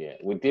ourselves yet.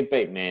 We did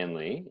beat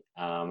Manly,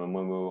 and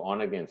when we were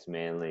on against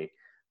Manly,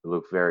 we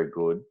looked very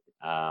good.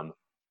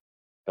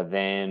 But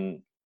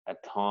then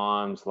at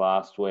times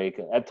last week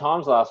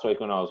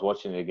when I was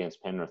watching it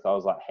against Penrith, I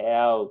was like,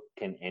 how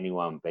can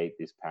anyone beat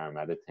this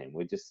Parramatta team?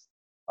 We're just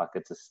like,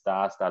 it's a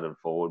star-studded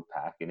forward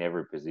pack in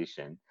every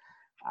position.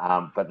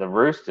 But the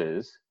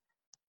Roosters,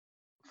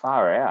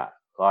 far out.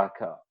 Like,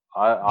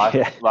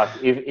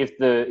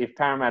 if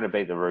Parramatta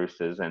beat the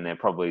Roosters, and they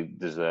probably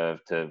deserve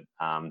to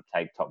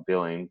take top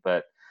billing,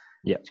 but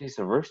yeah, geez,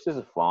 the Roosters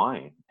are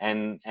flying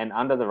and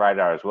under the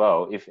radar as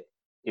well. If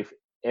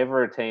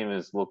ever a team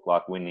has looked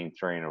like winning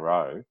 3 in a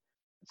row,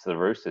 it's the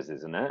Roosters,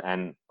 isn't it?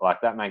 And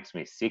like, that makes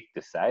me sick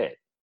to say it,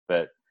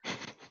 but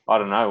I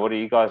don't know. What do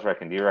you guys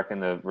reckon? Do you reckon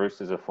the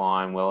Roosters are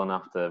flying well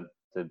enough to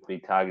be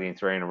targeting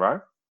 3 in a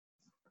row?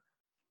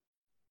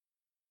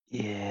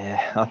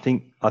 Yeah, I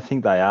think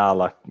they are.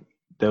 Like,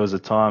 there was a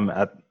time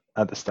at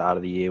the start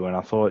of the year when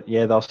I thought,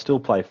 yeah, they'll still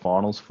play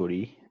finals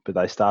footy, but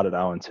they started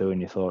 0-2, and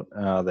you thought,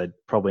 oh, they're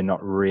probably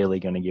not really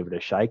going to give it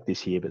a shake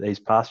this year. But these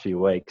past few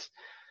weeks,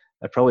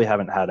 they probably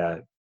haven't had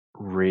a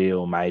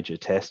real major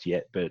test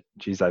yet, but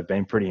geez, they've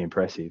been pretty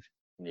impressive.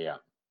 Yeah.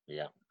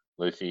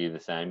 Lucy, you the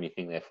same? You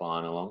think they're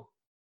flying along?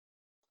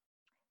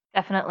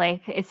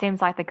 Definitely. It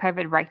seems like the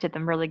COVID raked at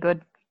them really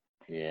good.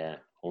 Yeah.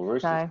 Well,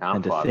 Roosters can't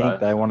and to fly, think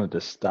though. they wanted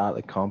to start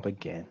the comp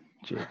again.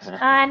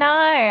 Jeez. I know.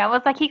 I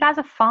was like, you guys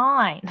are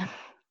fine.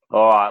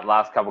 All right,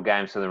 last couple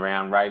games of the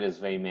round. Raiders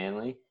v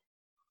Manly.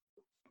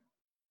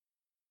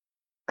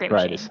 Great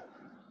Raiders. machine.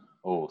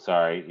 Oh,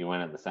 sorry. You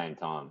went at the same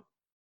time.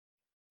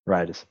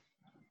 Raiders.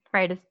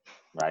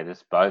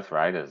 Both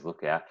Raiders.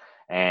 Look out.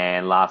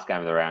 And last game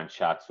of the round,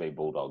 Sharks v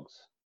Bulldogs.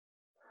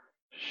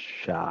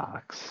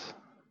 Sharks.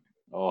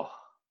 Oh,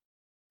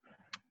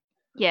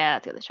 Yeah,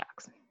 let's go the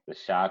Sharks. the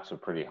Sharks were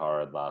pretty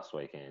horrid last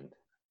weekend.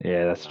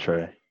 Yeah, that's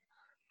true.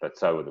 But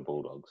so were the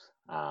Bulldogs.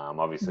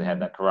 Obviously had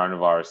that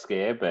coronavirus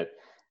scare, but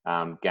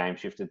game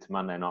shifted to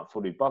Monday night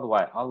footy. By the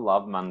way, I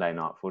love Monday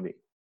night footy.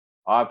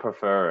 I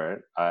prefer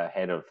it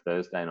ahead of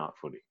Thursday night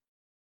footy.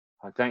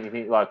 Like, don't you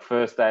think, like,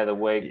 first day of the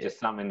week, just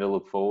something to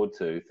look forward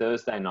to?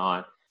 Thursday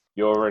night,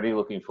 you're already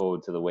looking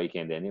forward to the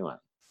weekend anyway.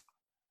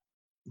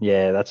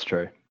 Yeah, that's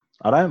true.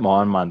 I don't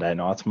mind Monday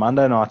nights.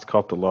 Monday nights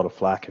copped a lot of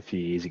flack a few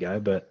years ago,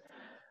 but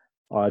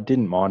I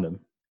didn't mind them,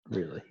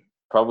 really.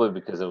 Probably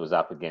because it was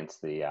up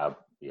against the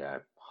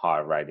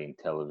high-rating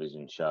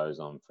television shows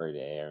on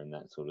free-to-air and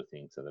that sort of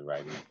thing, so the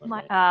ratings went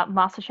Like there.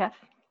 MasterChef.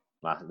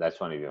 That's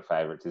one of your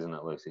favourites, isn't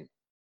it, Lucy?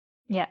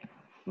 Yeah.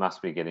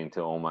 Must be getting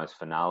to almost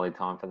finale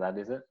time for that,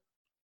 is it?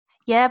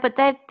 Yeah, but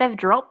they've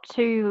dropped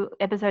 2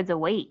 episodes a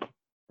week.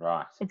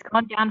 Right. It's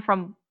gone down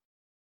from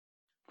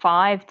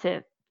 5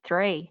 to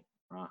 3.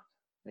 Right.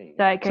 There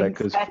you So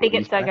go. I think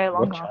it's going to go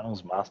What longer.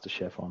 channel's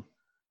MasterChef on?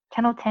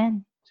 Channel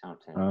 10. Channel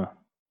 10. Oh,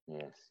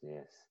 Yes.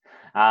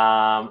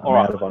 I'm All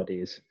right. out of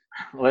ideas.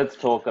 Let's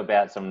talk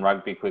about some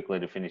rugby quickly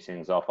to finish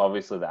things off.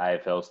 Obviously, the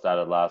AFL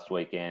started last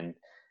weekend.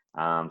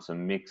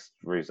 Some mixed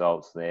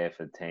results there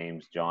for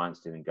teams. Giants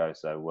didn't go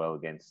so well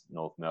against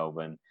North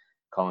Melbourne.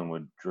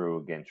 Collingwood drew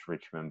against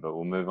Richmond, but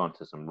we'll move on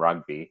to some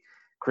rugby.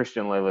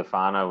 Christian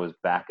Lealiifano was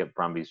back at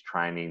Brumbies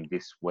training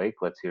this week.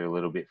 Let's hear a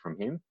little bit from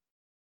him.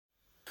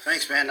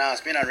 Thanks, man.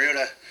 It's been unreal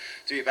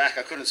to be back.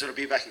 I couldn't sort of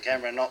be back in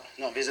Canberra and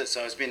not visit,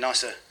 so it's been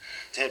nice to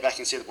head back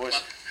and see the boys.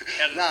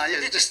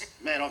 It's just,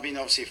 man, I've been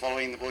obviously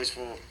following the boys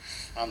for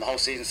the whole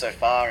season so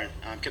far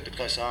and kept a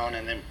close eye on,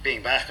 and then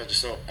being back, I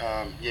just thought,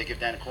 give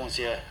Dan a call and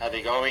see how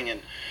they're going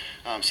and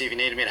see if he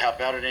needed me to help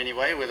out in any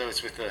way, whether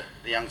it's with the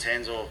young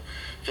tens or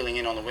filling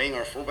in on the wing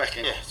or a fullback.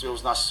 And so it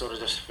was nice sort of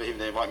just for him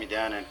to invite me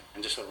down and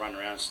just sort of run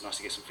around. It's nice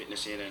to get some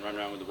fitness in and run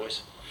around with the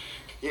boys.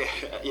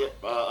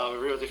 A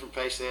real different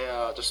pace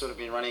there. Just sort of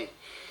been running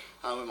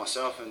with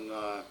myself and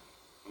my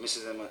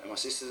missus and my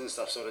sisters and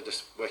stuff, sort of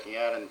just working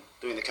out and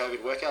doing the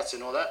COVID workouts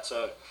and all that.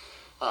 So,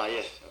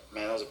 man,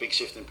 that was a big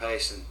shift in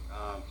pace, and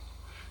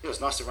it was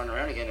nice to run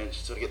around again and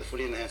sort of get the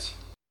footy in the hands.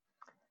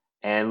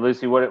 And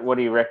Lucy, what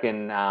do you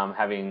reckon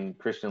having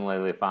Christian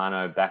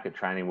Lealiifano back at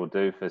training will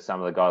do for some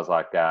of the guys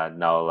like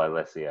Noah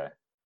Lolesio?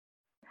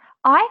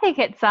 I think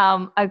it's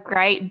a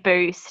great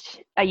boost,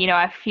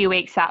 a few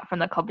weeks out from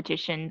the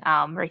competition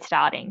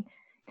restarting.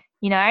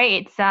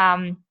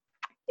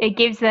 It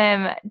gives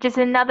them just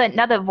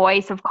another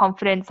voice of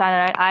confidence.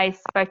 I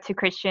spoke to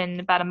Christian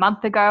about a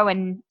month ago,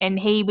 and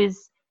he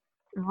was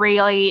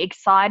really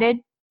excited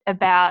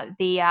about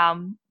the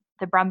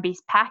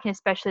Brumbies pack, and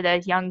especially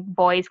those young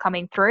boys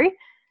coming through.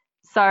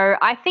 So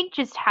I think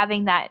just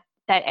having that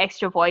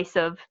extra voice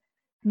of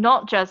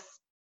not just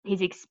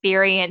his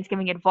experience,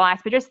 giving advice,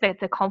 but just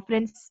the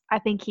confidence I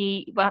think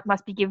he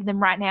must be giving them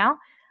right now,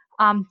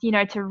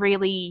 to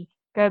really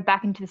go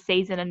back into the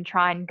season and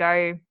try and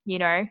go,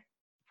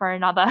 for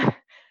another,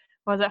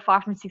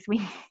 5 from 6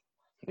 wins?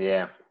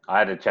 Yeah, I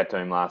had a chat to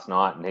him last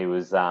night, and he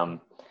was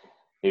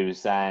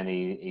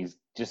saying he's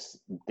just,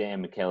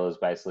 Dan McKellar's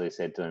basically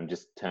said to him,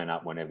 just turn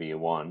up whenever you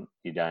want.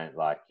 You don't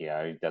he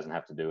doesn't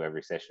have to do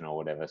every session or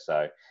whatever.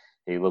 So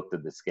he looked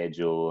at the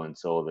schedule and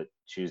saw that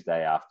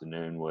Tuesday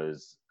afternoon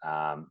was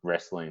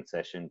wrestling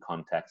session,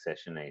 contact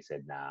session. And he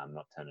said, nah, I'm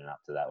not turning up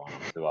to that one.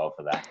 I'm too old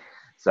for that.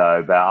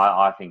 So, but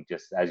I think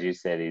just, as you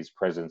said, his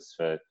presence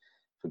for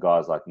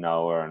guys like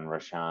Noah and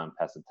Rashan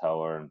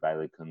Pasatoa and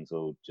Bailey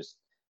Kunzel, just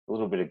a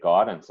little bit of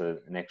guidance,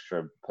 an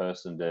extra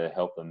person to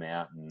help them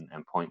out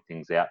and point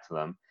things out to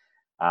them.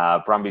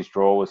 Brumbies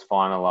draw was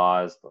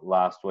finalised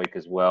last week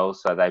as well.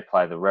 So they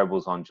play the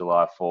Rebels on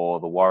July 4,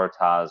 the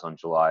Waratahs on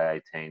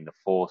July 18, the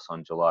Force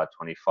on July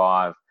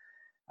 25,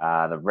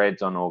 the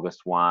Reds on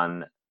August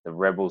 1, the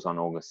Rebels on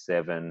August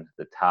 7,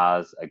 the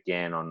Tars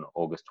again on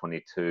August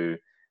 22,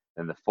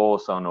 then the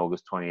Force on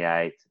August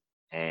 28,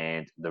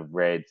 and the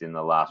Reds in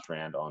the last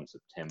round on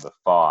September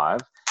 5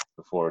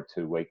 before a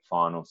 2-week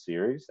final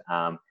series.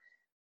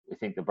 We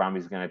think the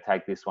Brumbies are going to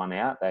take this one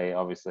out. They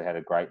obviously had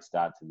a great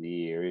start to the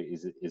year.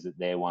 Is it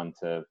their one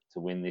to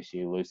win this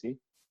year, Lucy?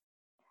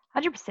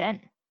 100%.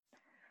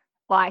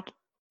 I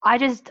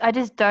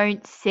just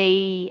don't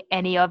see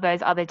any of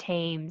those other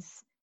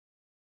teams.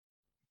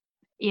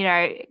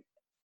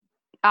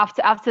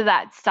 After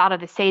that start of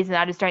the season,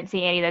 I just don't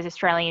see any of those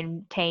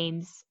Australian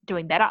teams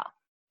doing better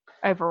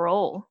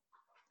overall.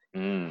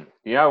 You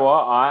know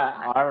what?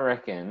 I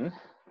reckon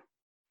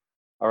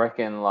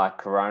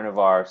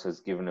coronavirus has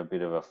given a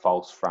bit of a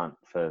false front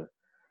for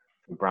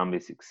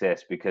Brumbies'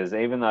 success, because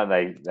even though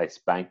they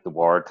spanked the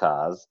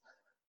Waratahs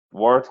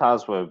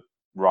were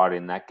right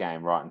in that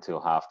game right until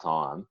half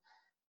time.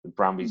 The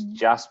Brumbies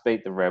just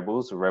beat the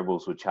Rebels. The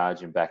Rebels were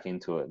charging back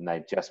into it, and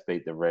they just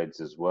beat the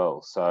Reds as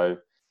well. So,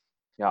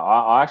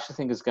 I actually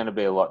think it's going to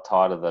be a lot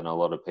tighter than a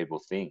lot of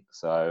people think.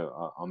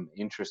 So I'm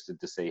interested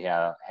to see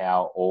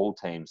how all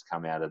teams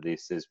come out of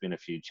this. There's been a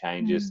few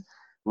changes.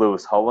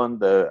 Lewis Holland,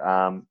 the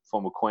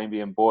former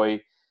Queanbeyan boy,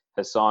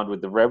 has signed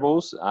with the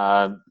Rebels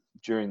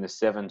during the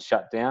 7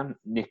 shutdown.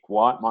 Nick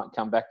White might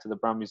come back to the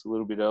Brumbies a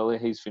little bit earlier.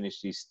 He's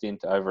finished his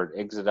stint over at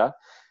Exeter.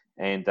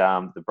 And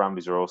the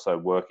Brumbies are also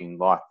working,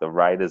 like the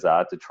Raiders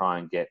are, to try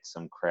and get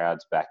some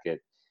crowds back at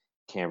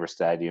Canberra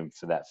Stadium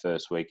for that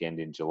first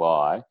weekend in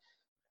July.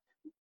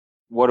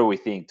 What do we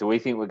think? Do we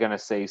think we're going to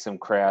see some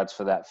crowds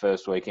for that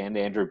first weekend?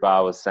 Andrew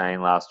Barr was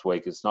saying last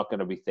week it's not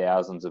going to be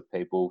thousands of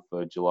people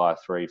for July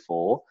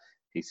 3-4.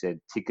 He said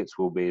tickets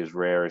will be as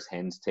rare as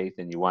hen's teeth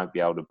and you won't be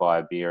able to buy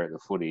a beer at the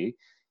footy.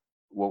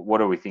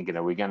 What are we thinking?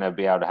 Are we going to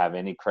be able to have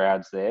any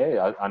crowds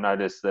there? I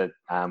noticed that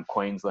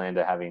Queensland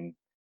are having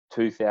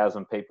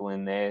 2,000 people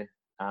in their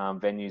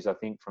venues, I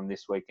think, from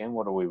this weekend.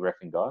 What do we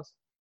reckon, guys?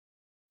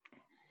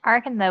 I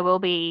reckon there will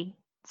be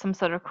some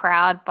sort of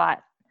crowd,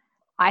 but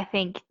I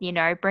think,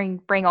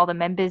 bring all the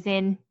members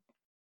in.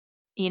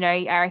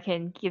 I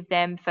reckon give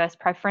them first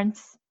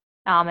preference,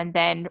 and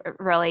then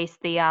release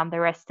the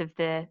rest of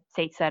the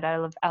seats that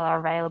are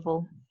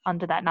available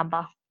under that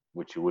number.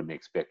 Which you wouldn't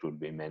expect would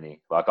be many.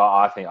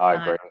 I think I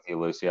agree with you,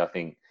 Lucy. I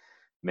think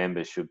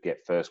members should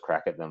get first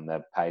crack at them.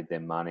 They've paid their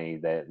money.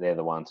 They're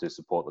the ones who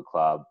support the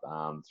club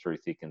through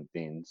thick and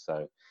thin.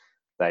 So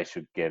they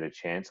should get a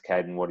chance.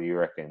 Caden, what do you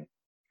reckon?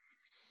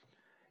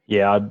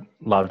 Yeah, I'd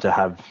love to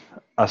have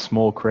a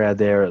small crowd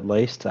there at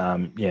least.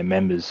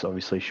 Members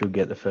obviously should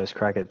get the first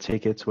crack at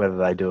tickets, whether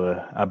they do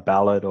a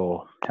ballot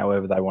or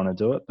however they want to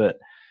do it. But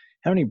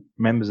how many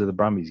members have the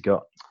Brumbies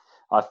got?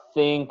 I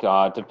think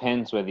it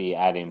depends whether you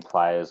add in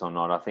players or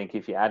not. I think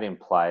if you add in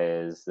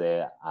players,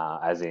 they're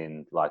as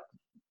in like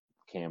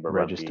Canberra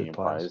Registered Rugby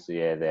players,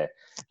 yeah, they're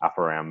up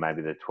around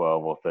maybe the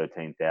 12 or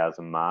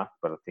 13,000 mark.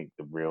 But I think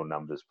the real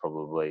number's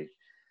probably,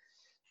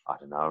 I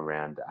don't know,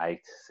 around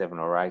 7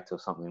 or 8 or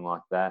something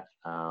like that.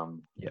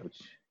 Which,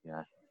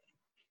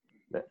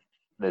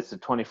 there's a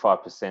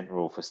 25%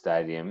 rule for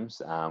stadiums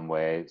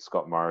where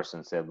Scott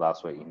Morrison said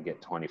last week you can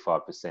get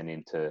 25%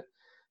 into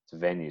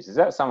venues. Is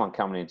that someone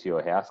coming into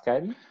your house,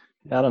 Caden?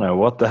 I don't know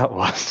what that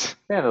was.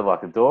 Sounded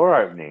like a door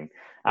opening.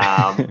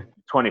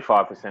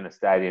 25% of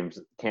stadiums,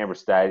 Canberra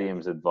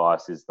Stadium's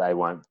advice is they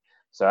won't.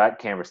 So at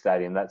Canberra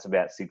Stadium, that's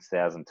about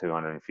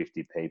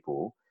 6,250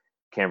 people.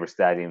 Canberra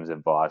Stadium's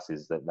advice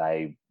is that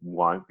they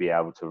won't be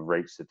able to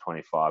reach the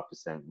 25%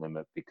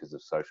 limit because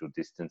of social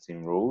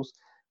distancing rules.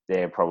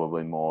 They're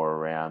probably more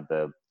around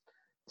the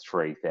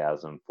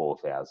 3,000,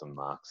 4,000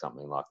 mark,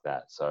 something like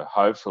that. So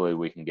hopefully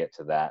we can get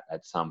to that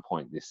at some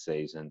point this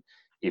season.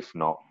 If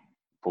not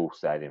full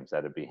stadiums,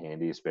 that'd be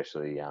handy,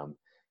 especially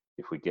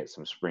if we get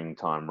some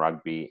springtime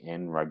rugby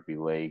and rugby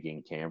league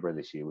in Canberra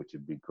this year, which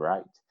would be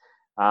great.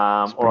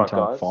 All right,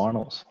 guys.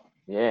 Finals.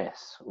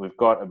 Yes, we've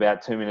got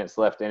about 2 minutes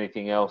left.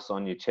 Anything else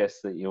on your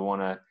chest that you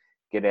want to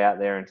get out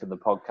there into the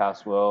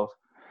podcast world?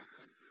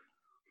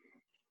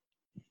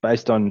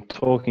 Based on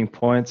talking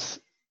points,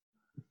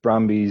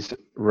 Brumbies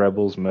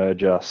Rebels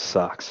merger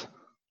sucks.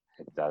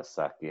 It does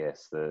suck,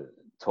 yes. The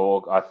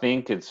talk, I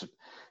think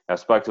I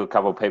spoke to a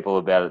couple of people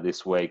about it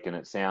this week, and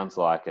it sounds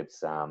like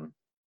it's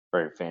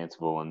very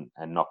fanciful and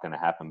not going to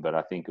happen, but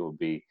I think it would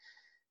be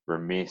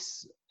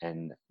remiss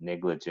and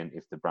negligent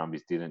if the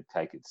Brumbies didn't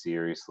take it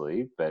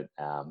seriously, but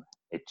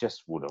it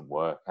just wouldn't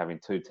work. Having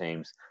two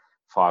teams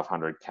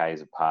 500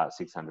 Ks apart,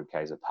 600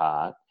 Ks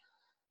apart,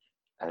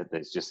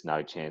 there's just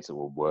no chance it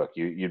will work.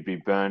 You'd be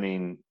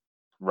burning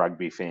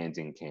rugby fans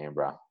in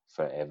Canberra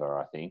forever,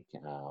 I think.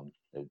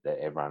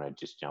 Everyone would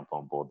just jump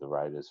on board the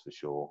Raiders for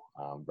sure,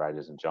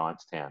 Raiders and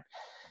Giants Town.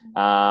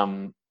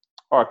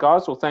 All right,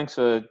 guys. Well, thanks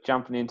for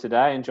jumping in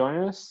today and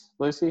joining us.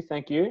 Lucy,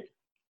 thank you.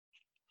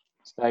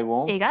 Stay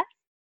warm. There you go.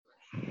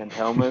 And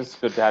Helmers,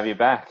 good to have you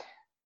back.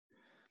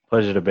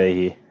 Pleasure to be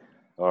here.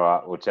 All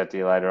right, we'll chat to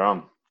you later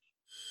on.